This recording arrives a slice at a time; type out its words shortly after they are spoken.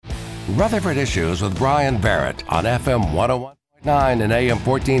Rutherford Issues with Bryan Barrett on FM 101.9 and AM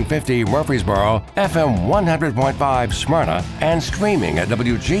 1450 Murfreesboro, FM 100.5 Smyrna, and streaming at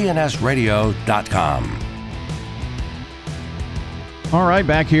WGNSradio.com. All right,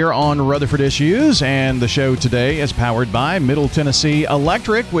 back here on Rutherford Issues, and the show today is powered by Middle Tennessee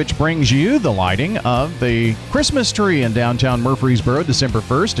Electric, which brings you the lighting of the Christmas tree in downtown Murfreesboro, December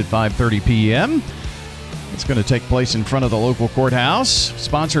 1st at 5:30 p.m. It's going to take place in front of the local courthouse.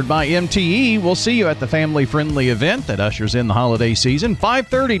 Sponsored by MTE. We'll see you at the family-friendly event that ushers in the holiday season,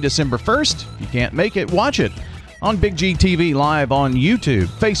 5:30 December 1st. If you can't make it, watch it on Big G TV live on YouTube,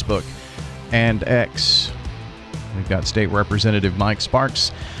 Facebook, and X. We've got State Representative Mike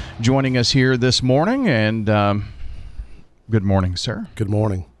Sparks joining us here this morning, and good morning, sir. Good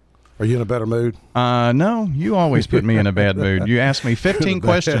morning. Are you in a better mood? No, you always put me in a bad mood. You ask me 15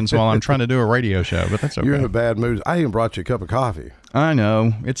 questions while I'm trying to do a radio show, but that's okay. You're in a bad mood. I even brought you a cup of coffee. I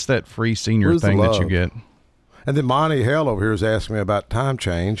know. It's that free senior thing that you get. And then Monty Hale over here is asking me about time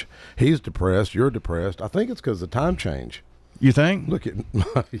change. He's depressed. You're depressed. I think it's because of the time change. You think? Look at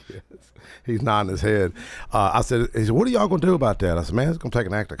Monty. Yes. He's nodding his head. He said, what are y'all going to do about that? I said, man, it's going to take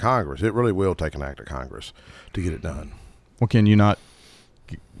an act of Congress. It really will take an act of Congress to get it done. Well, can you not,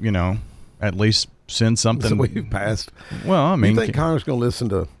 at least send something? So we've passed. Well, I mean. You think Congress is going to listen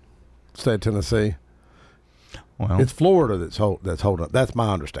to state of Tennessee? Well. It's Florida that's holding up. That's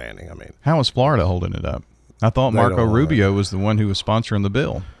my understanding. I mean. How is Florida holding it up? I thought Marco Rubio was the one who was sponsoring the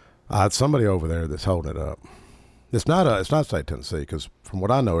bill. It's somebody over there that's holding it up. It's not state Tennessee, because from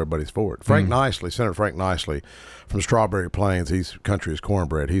what I know, everybody's for it. Senator Frank Nicely from Strawberry Plains, he's country as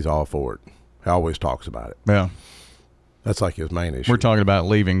cornbread. He's all for it. He always talks about it. Yeah. That's like his main issue. We're talking about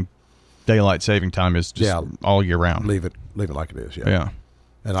leaving daylight saving time is just all year round. Leave it like it is, Yeah.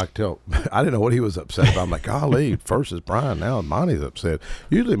 And I didn't know what he was upset about. I'm like, golly, first is Bryan, now Monty's upset.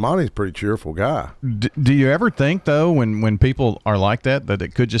 Usually Monty's a pretty cheerful guy. Do you ever think, though, when people are like that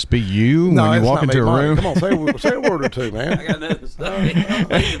it could just be you when you walk into a room? Come on, say a word or two, man. I got nothing to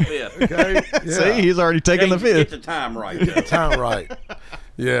say. Okay. Yeah. See, he's already taking the fifth. Get the time right. Get the time right.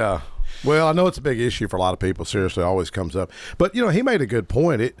 Yeah. Well, I know it's a big issue for a lot of people. Seriously, it always comes up. But, he made a good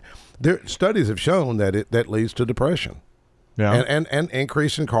point. Studies have shown that leads to depression. Yeah. And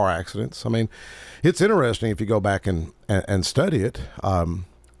increase in car accidents. I mean, it's interesting if you go back and study it.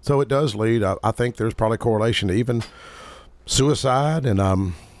 So it does lead. I think there's probably correlation to even suicide and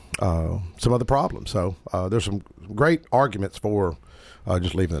some other problems. So there's some great arguments for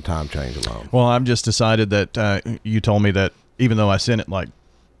just leaving the time change alone. Well, I've just decided that you told me that even though I sent it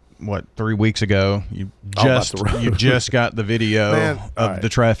 3 weeks ago, you just got the video of the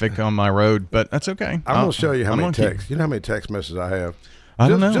traffic on my road, but that's okay. I'm going to show you how many texts. You know how many text messages I have? I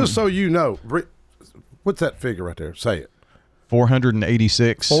don't know. Just so you know. What's that figure right there? Say it.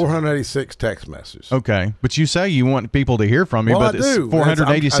 486. 486 text messages. Okay. But you say you want people to hear from you, but it's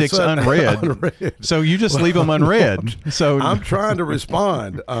 486 unread. So you just leave them unread. So I'm trying to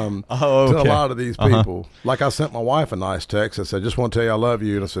respond to a lot of these people. Like I sent my wife a nice text. I said, just want to tell you I love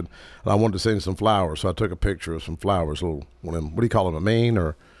you. And I said, I wanted to send you some flowers. So I took a picture of some flowers, little one of them, what do you call them, a meme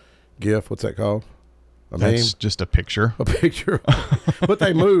or GIF? What's that called? That's just a picture. A picture. But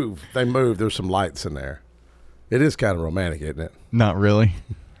they move. There's some lights in there. It is kind of romantic, isn't it? Not really.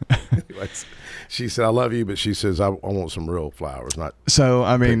 Anyways, she said, I love you, but she says, I want some real flowers, not So,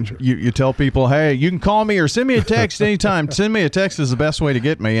 I mean, you tell people, hey, you can call me or send me a text anytime. Send me a text is the best way to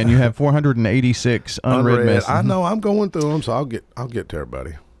get me, and you have 486 unread messages. I know. I'm going through them, so I'll get to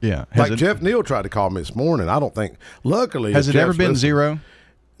everybody. Yeah. Jeff Neal tried to call me this morning. I don't think, luckily. Has it ever been zero?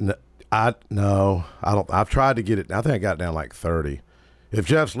 No, I don't. I've tried to get it. I think I got it down like 30. If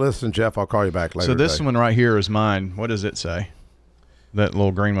Jeff's listening, Jeff, I'll call you back later. So this one right here is mine. What does it say? That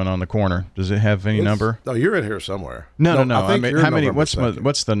little green one on the corner. Does it have any number? Oh, you're in here somewhere. No. I mean, how many? What's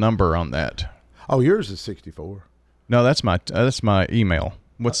the number on that? Oh, yours is 64. No, that's my email.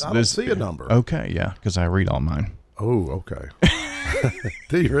 I don't see a number. Okay, yeah, because I read all mine. Oh, okay.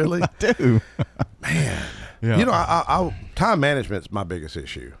 Do you really? I do. Man, yeah. Time management's my biggest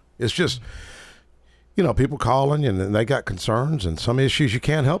issue. It's just. People calling and they got concerns and some issues you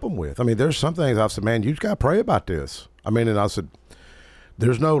can't help them with. I mean, there's some things I've said, man, you just got to pray about this. I mean, and I said,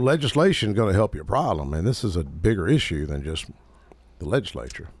 there's no legislation going to help your problem. And this is a bigger issue than just the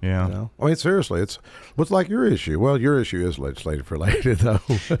legislature. Yeah. I mean, seriously, what's like your issue? Well, your issue is legislative related, though.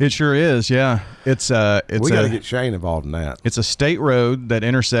 It sure is. Yeah. We got to get Shane involved in that. It's a state road that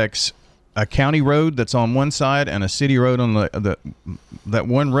intersects a county road that's on one side and a city road on that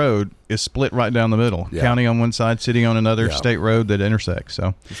one road is split right down the middle. Yeah. County on one side, city on another, Yeah. state road that intersects.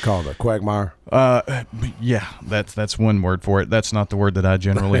 So It's called a quagmire. yeah, that's one word for it. That's not the word that I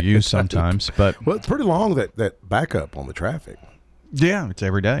generally use sometimes, but Well, it's pretty long, that backup on the traffic. yeah, it's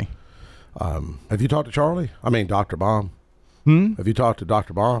every day. Have you talked to Charlie? I mean, Dr. Baum. Have you talked to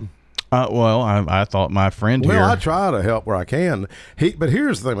Dr. Baum? Well, I thought my friend Well, here. I try to help where I can. But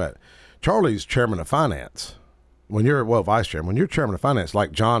here's the thing about it. Charlie's chairman of finance. Vice chairman. When you're chairman of finance,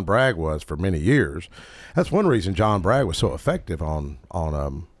 like John Bragg was for many years, that's one reason John Bragg was so effective on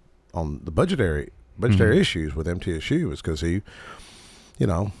the budgetary issues with MTSU, is because he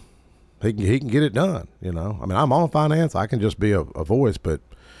can get it done. I mean, I'm on finance. I can just be a voice, but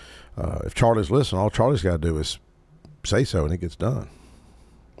if Charlie's listening, all Charlie's got to do is say so, and it gets done.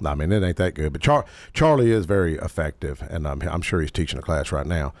 I mean, it ain't that good, but Charlie is very effective, and I'm sure he's teaching a class right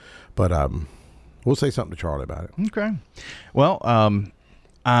now. But we'll say something to Charlie about it. Okay. Well,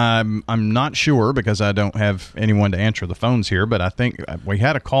 I'm not sure because I don't have anyone to answer the phones here, but I think we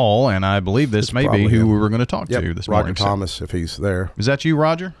had a call, and I believe this may be who we were going to talk to this Rodger morning. Thomas, if he's there. Is that you,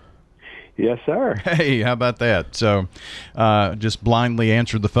 Rodger? Yes, sir. Hey, how about that? So just blindly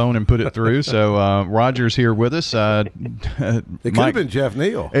answered the phone and put it through. So Rodger's here with us. It could have been Jeff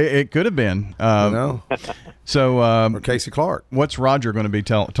Neal. It could have been. So or Casey Clark. What's Rodger going to be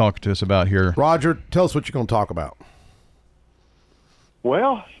talking to us about here? Rodger, tell us what you're going to talk about.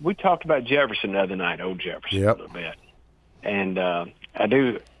 Well, we talked about Jefferson the other night, Old Jefferson, a little bit. And I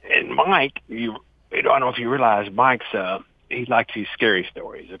do. And Mike, I don't know if you realize, Mike's he likes these scary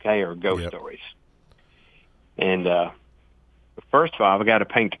stories, okay, or ghost stories. And first of all, I've got to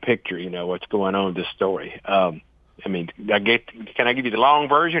paint the picture, what's going on in this story. I mean, can I give you the long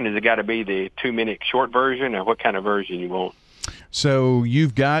version? Has it got to be the 2-minute short version, or what kind of version you want? So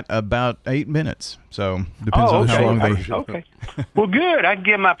you've got about 8 minutes. So depends on how long they. Okay. Well, good. I can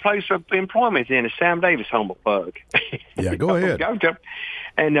give my place of employment in. It's Sam Davis humble plug. Yeah, go ahead.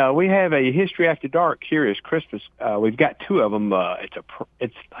 And we have a History After Dark here is Christmas. We've got 2 of them.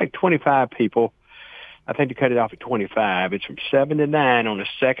 It's like 25 people. I think they cut it off at 25. It's from 7 to 9 on the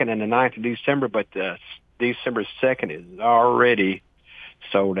 2nd and the 9th of December, but December 2nd is already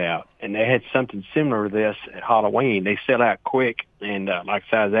sold out. And they had something similar to this at Halloween. They sell out quick, and like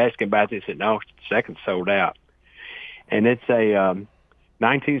I was asking about this, they said, no, the 2nd sold out. And it's a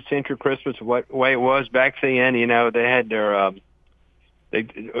 19th century Christmas, way it was back then. They had their...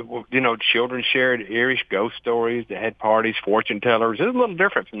 children shared Irish ghost stories. They had parties, fortune tellers. It's a little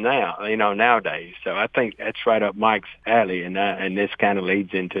different from now, nowadays. So I think that's right up Mike's alley, and this kind of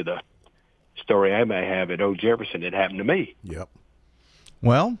leads into the story I may have at Old Jefferson that happened to me. Yep.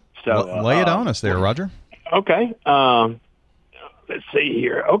 Well, so lay it on us there, Rodger. Okay. Let's see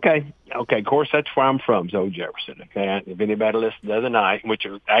here. Okay. Of course, that's where I'm from, is Old Jefferson. Okay. If anybody listened the other night, which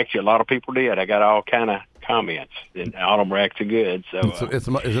actually a lot of people did, I got all kind of comments, and all of them were actually good. So, is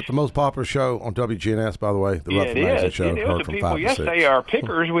it the most popular show on WGNS, by the way? The yeah, it is. Show, it was the people yesterday, our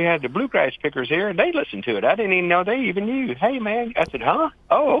pickers, we had the bluegrass pickers here, and they listened to it. I didn't even know they even knew. Hey, man. I said, huh?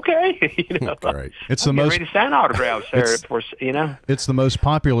 Oh, okay. Right. It's the most. Ready to sign autographs there, It's the most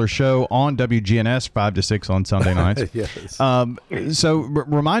popular show on WGNS 5 to 6 on Sunday nights. Yes. So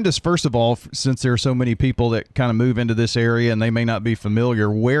remind us, first of all, since there are so many people that kind of move into this area and they may not be familiar,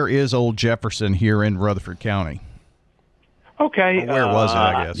 where is Old Jefferson here in Rutherford County? Okay. Where was it,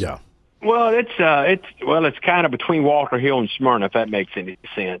 I guess? Yeah. Well, it's kind of between Walker Hill and Smyrna, if that makes any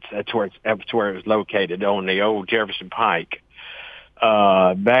sense. That's where it was located, on the old Jefferson Pike.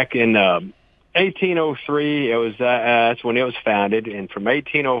 Back in 1803, it was that's when it was founded, and from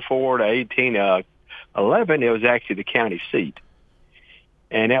 1804 to 1811, it was actually the county seat.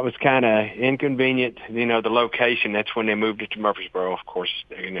 And that was kind of inconvenient, the location. That's when they moved it to Murfreesboro. Of course,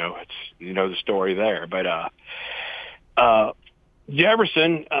 it's the story there. But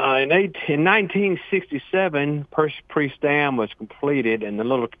Jefferson, in 1967, Priest Dam was completed, and the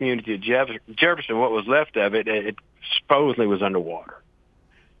little community of Jefferson, what was left of it, it supposedly was underwater.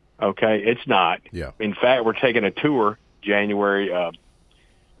 Okay, it's not. Yeah. In fact, we're taking a tour January the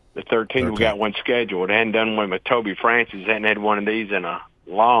 13th. We got one scheduled. I hadn't done one with Toby Francis. Hadn't had one of these in a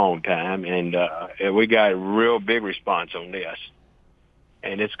long time, and we got a real big response on this.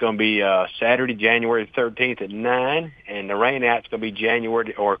 And it's going to be Saturday, January 13th at 9, and the rain out's going to be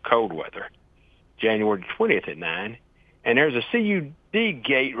January, or cold weather, January 20th at 9. And there's a CUD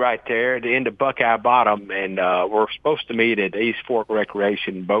gate right there at the end of Buckeye Bottom, and we're supposed to meet at East Fork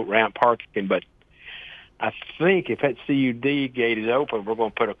Recreation Boat Ramp Parking, but I think if that CUD gate is open, we're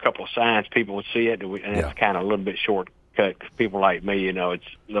going to put a couple of signs, people will see it, and it's kind of a little bit cut. 'Cause people like me, it's a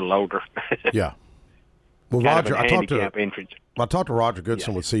little older. Yeah. Well, Kind of Rodger, an I talked handicap entrance. to Rodger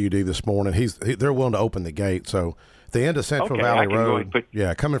Goodson with CUD this morning. They're willing to open the gate. So at the end of Central Okay, I Valley can go Road, ahead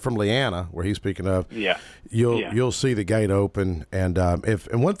and coming from Leanna, where he's speaking of, you'll see the gate open. And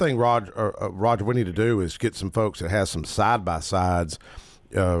one thing, Rodger, we need to do is get some folks that has some side by sides.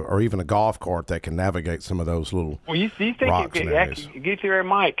 Or even a golf cart that can navigate some of those little Well, you think rocks you and could areas. actually get there,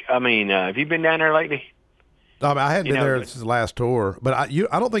 Mike? I mean, have you been down there lately? I hadn't been there since the last tour, but I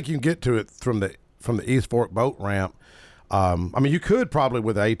don't think you can get to it from the East Fork boat ramp. I mean, you could probably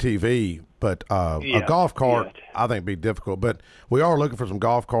with an ATV, but a golf cart I think would be difficult. But we are looking for some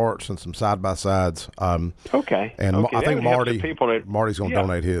golf carts and some side by sides. Okay. And I think Marty's going to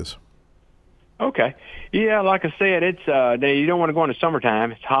donate his. Okay. Yeah, like I said, it's you don't want to go in the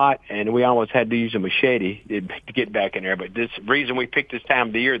summertime. It's hot, and we almost had to use a machete to get back in there. But this reason we picked this time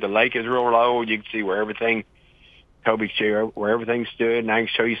of the year, the lake is real low. You can see where Toby's chair, where everything stood, and I can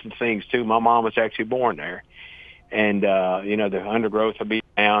show you some things, too. My mom was actually born there. And, the undergrowth will be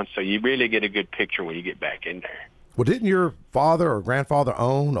down, so you really get a good picture when you get back in there. Well, didn't your father or grandfather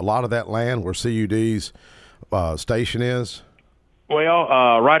own a lot of that land where CUD's station is?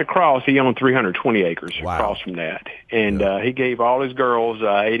 Well, right across, he owned 320 acres across from that, and he gave all his girls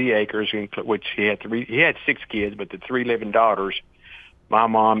 80 acres, which he had 6 kids, but the 3 living daughters, my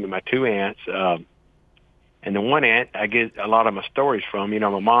mom and my 2 aunts, and the one aunt I get a lot of my stories from.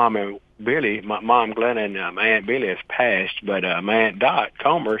 My mom and Billy, my mom Glenna and my aunt Billy has passed, but my aunt Dot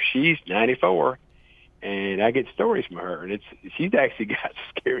Comer, she's 94. And I get stories from her, and she's actually got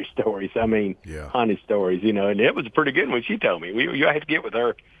scary stories. I mean, haunted stories, and it was a pretty good one she told me. You had to get with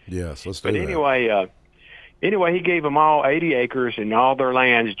her. Yes, let's do that. Anyway, he gave them all 80 acres, and all their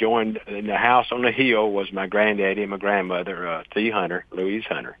lands joined. And the house on the hill was my granddaddy and my grandmother, Louise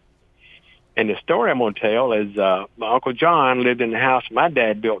Hunter. And the story I'm going to tell is my Uncle John lived in the house my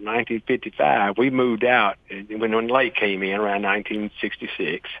dad built in 1955. We moved out when the lake came in around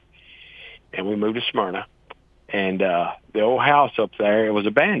 1966. And we moved to Smyrna, and the old house up there, it was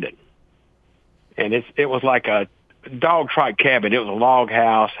abandoned, and it was like a dog trike cabin. It was a log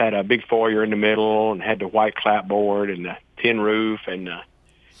house, had a big foyer in the middle, and had the white clapboard and the tin roof, and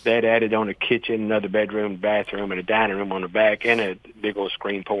Dad added on a kitchen, another bedroom, bathroom, and a dining room on the back, and a big old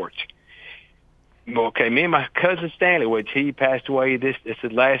screen porch. Okay, me and my cousin Stanley, which he passed away. This is the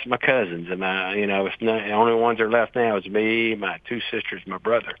last of my cousins, and it's not the only ones that are left now is me, my 2 sisters, my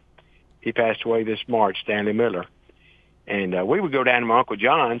brother. He passed away this March, Stanley Miller. And we would go down to my Uncle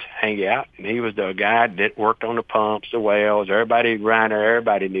John's, hang out, and he was the guy that worked on the pumps, the wells. Everybody around there,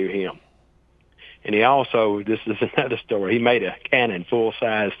 everybody knew him. And he also, this is another story, he made a cannon,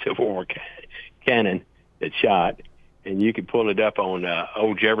 full-size Civil War cannon that shot, and you could pull it up on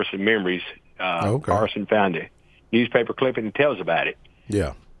Old Jefferson Memories. Carson found a newspaper clipping that tells about it.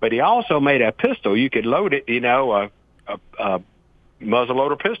 Yeah. But he also made a pistol. You could load it, a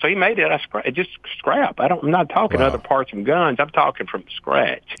muzzleloader pistol. He made it just scrap. I'm not talking other parts from guns. I'm talking from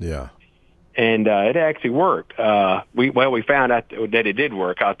scratch. Yeah. And it actually worked. We found out that it did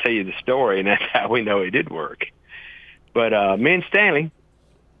work. I'll tell you the story, and that's how we know it did work. But me and Stanley,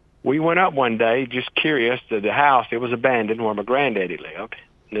 we went up one day just curious to the house. It was abandoned where my granddaddy lived.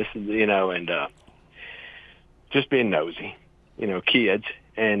 This is, and just being nosy, kids.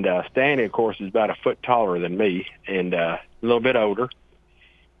 And Stanley, of course, is about a foot taller than me and a little bit older.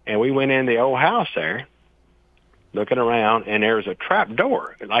 And we went in the old house there, looking around, and there was a trap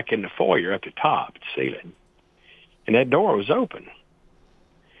door, like in the foyer at the top, the ceiling. And that door was open.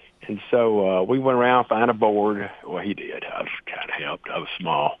 And so we went around, found a board. Well, he did. I was kind of helped. I was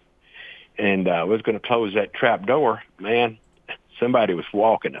small. And I was going to close that trap door. Man, somebody was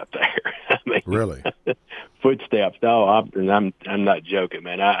walking up there. I mean, really? Footsteps. No, I'm not joking,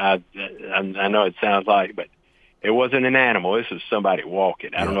 man. I know it sounds like, but it wasn't an animal. This was somebody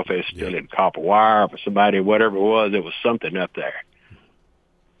walking. I don't know if it was still in copper wire or somebody, whatever it was something up there.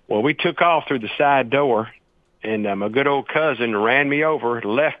 Well, we took off through the side door, and my good old cousin ran me over,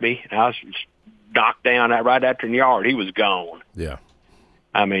 left me, and I was knocked down right after in the yard. He was gone. Yeah.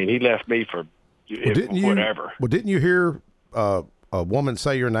 I mean, he left me for whatever. Well, didn't you hear a woman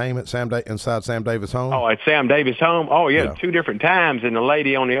say your name at inside Sam Davis' home? Oh, at Sam Davis' home? Oh, yeah, 2 different times. And the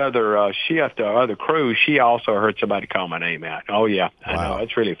lady on the other shift, other crew, she also heard somebody call my name out. Oh, yeah, I know.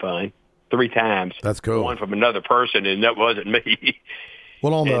 It's really fun. 3 times. That's cool. One from another person, and that wasn't me.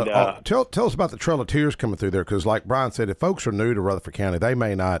 Well, tell us about the Trail of Tears coming through there, because like Bryan said, if folks are new to Rutherford County, they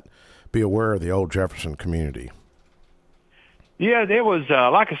may not be aware of the Old Jefferson community. Yeah, there was,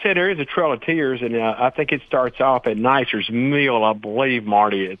 like I said, there is a Trail of Tears, and I think it starts off at Nicer's Mill, I believe,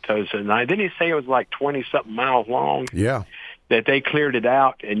 Marty, at Tosa. Didn't he say it was like 20-something miles long? Yeah. That they cleared it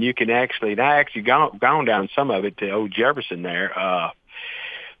out, and you can actually, and I actually gone down some of it to Old Jefferson there.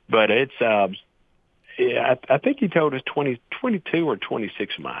 But it's, yeah, I think he told us 22 or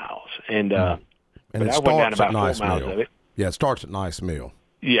 26 miles. And it but I starts went down at about Nice 4 miles Mill. of it. Yeah, it starts at Nice Mill.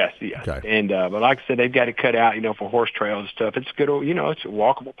 Yes, yes. Okay. And but like I said, they've got it cut out, for horse trails and stuff. It's good, it's a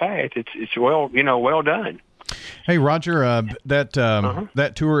walkable path. It's well done. Hey, Rodger,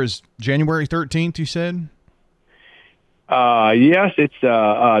 that tour is January 13th, you said? Yes, it's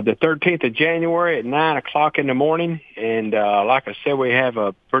the 13th of January at 9:00 in the morning, and like I said, we have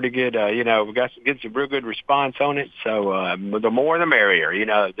a pretty good, we got some real good response on it. So the more the merrier,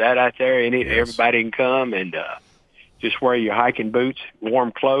 that out there, everybody can come and just wear your hiking boots,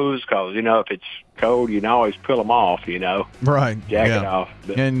 warm clothes, because if it's cold, you can always pull them off, Right. Jacket off.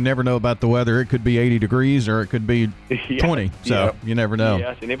 But, and you never know about the weather. It could be 80 degrees or it could be 20. So you never know.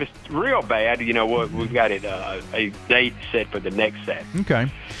 Yes, and if it's real bad, we've got it a date set for the next set.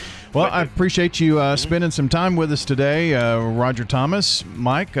 Okay. Well, I appreciate you spending some time with us today, Rodger Thomas.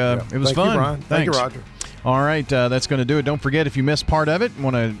 Mike, it was fun. You, Brian. Thank you, Rodger. All right, that's going to do it. Don't forget, if you missed part of it,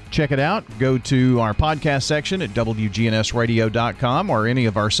 want to check it out, go to our podcast section at WGNSradio.com or any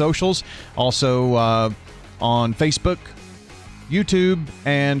of our socials. Also on Facebook, YouTube,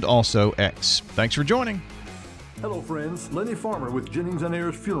 and also X. Thanks for joining. Hello, friends. Lenny Farmer with Jennings &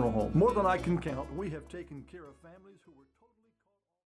 Ayers Funeral Home. More than I can count, we have taken care of families who were